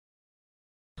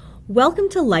Welcome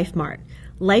to LifeMart,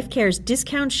 LifeCare's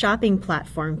discount shopping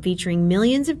platform featuring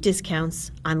millions of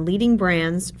discounts on leading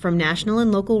brands from national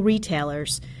and local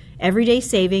retailers, everyday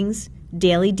savings,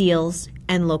 daily deals,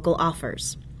 and local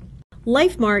offers.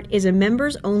 LifeMart is a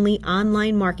members-only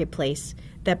online marketplace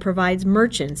that provides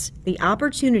merchants the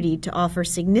opportunity to offer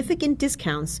significant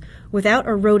discounts without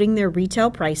eroding their retail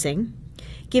pricing,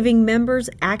 giving members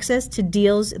access to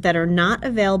deals that are not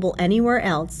available anywhere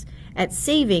else at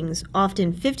savings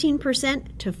often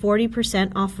 15% to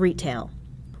 40% off retail.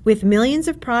 With millions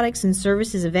of products and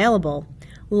services available,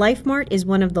 LifeMart is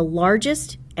one of the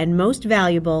largest and most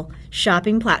valuable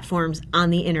shopping platforms on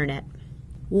the internet.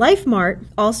 LifeMart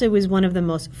also is one of the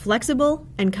most flexible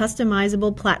and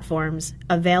customizable platforms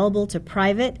available to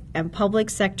private and public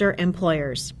sector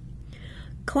employers.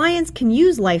 Clients can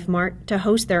use LifeMart to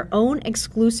host their own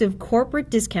exclusive corporate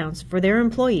discounts for their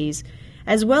employees,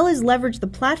 as well as leverage the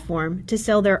platform to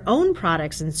sell their own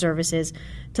products and services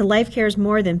to LifeCare's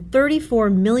more than 34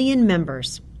 million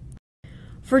members.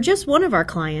 For just one of our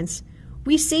clients,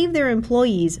 we save their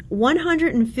employees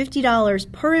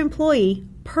 $150 per employee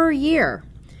per year.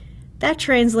 That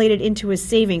translated into a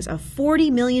savings of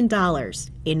 $40 million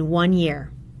in 1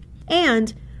 year.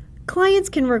 And clients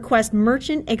can request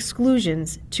merchant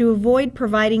exclusions to avoid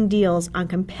providing deals on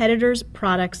competitors'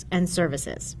 products and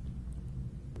services.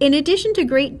 In addition to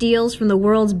great deals from the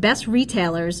world's best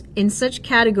retailers in such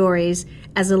categories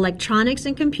as electronics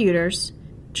and computers,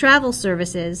 travel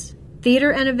services,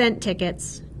 theater and event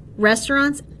tickets,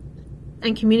 restaurants,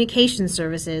 and communication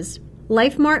services,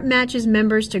 LifeMart matches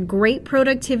members to great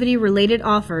productivity-related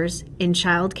offers in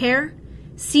childcare,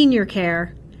 senior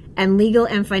care, and legal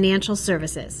and financial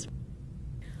services.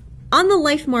 On the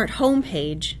LifeMart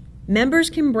homepage, members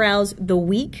can browse the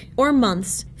week or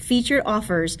month's featured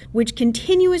offers, which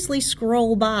continuously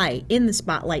scroll by in the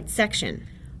Spotlight section.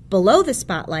 Below the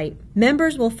Spotlight,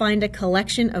 members will find a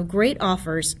collection of great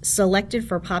offers selected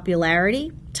for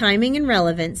popularity, timing, and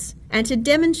relevance, and to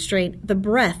demonstrate the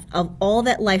breadth of all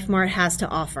that LifeMart has to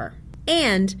offer.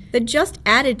 And the Just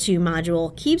Added To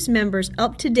module keeps members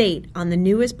up to date on the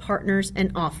newest partners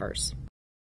and offers.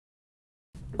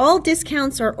 All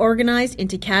discounts are organized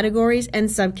into categories and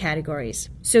subcategories,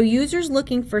 so users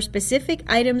looking for specific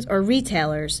items or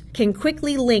retailers can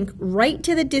quickly link right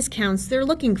to the discounts they're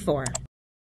looking for.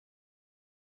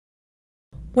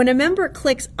 When a member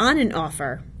clicks on an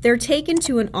offer, they're taken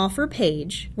to an offer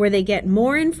page where they get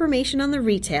more information on the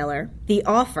retailer, the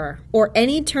offer, or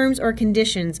any terms or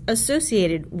conditions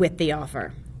associated with the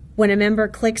offer. When a member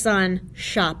clicks on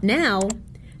Shop Now,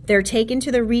 they're taken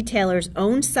to the retailer's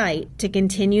own site to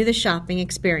continue the shopping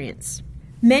experience.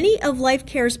 Many of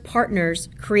LifeCare's partners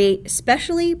create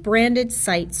specially branded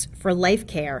sites for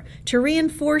LifeCare to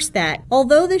reinforce that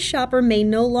although the shopper may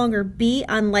no longer be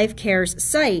on LifeCare's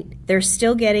site, they're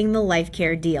still getting the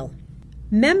LifeCare deal.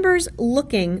 Members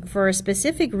looking for a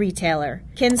specific retailer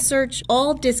can search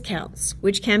all discounts,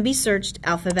 which can be searched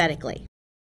alphabetically.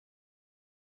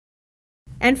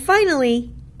 And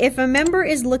finally, if a member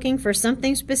is looking for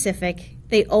something specific,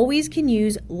 they always can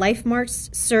use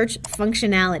LifeMart's search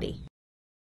functionality.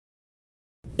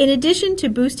 In addition to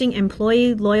boosting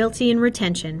employee loyalty and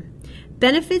retention,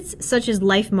 benefits such as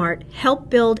LifeMart help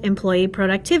build employee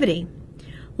productivity.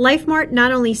 LifeMart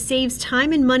not only saves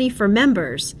time and money for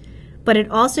members, but it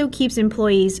also keeps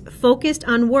employees focused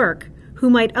on work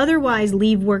who might otherwise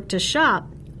leave work to shop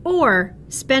or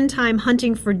spend time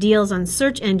hunting for deals on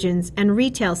search engines and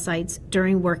retail sites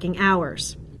during working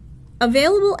hours.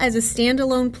 Available as a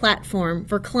standalone platform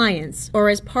for clients or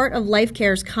as part of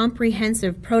LifeCare's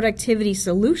comprehensive productivity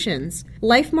solutions,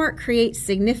 LifeMart creates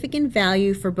significant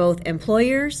value for both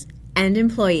employers and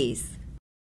employees.